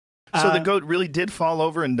So the goat really did fall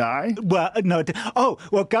over and die? Well, no.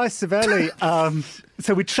 Guy Savelli.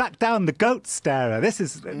 So we tracked down the goat starer. This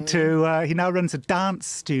is he now runs a dance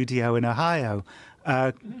studio in Ohio.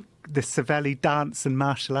 The Savelli Dance and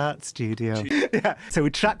Martial Arts Studio. Yeah. So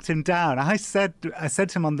we tracked him down. I said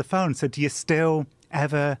to him on the phone, so do you still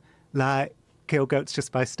ever kill goats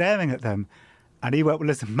just by staring at them? And he went, well,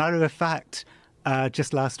 as a matter of fact,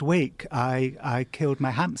 just last week I killed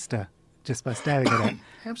my hamster just by staring at it.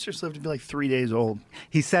 Hamsters live to be like 3 days old.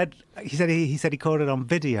 He said he caught it on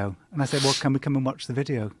video, and I said, well, can we come and watch the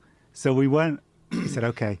video? So we went. He said,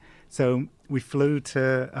 okay. So we flew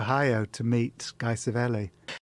to Ohio to meet Guy Savelli.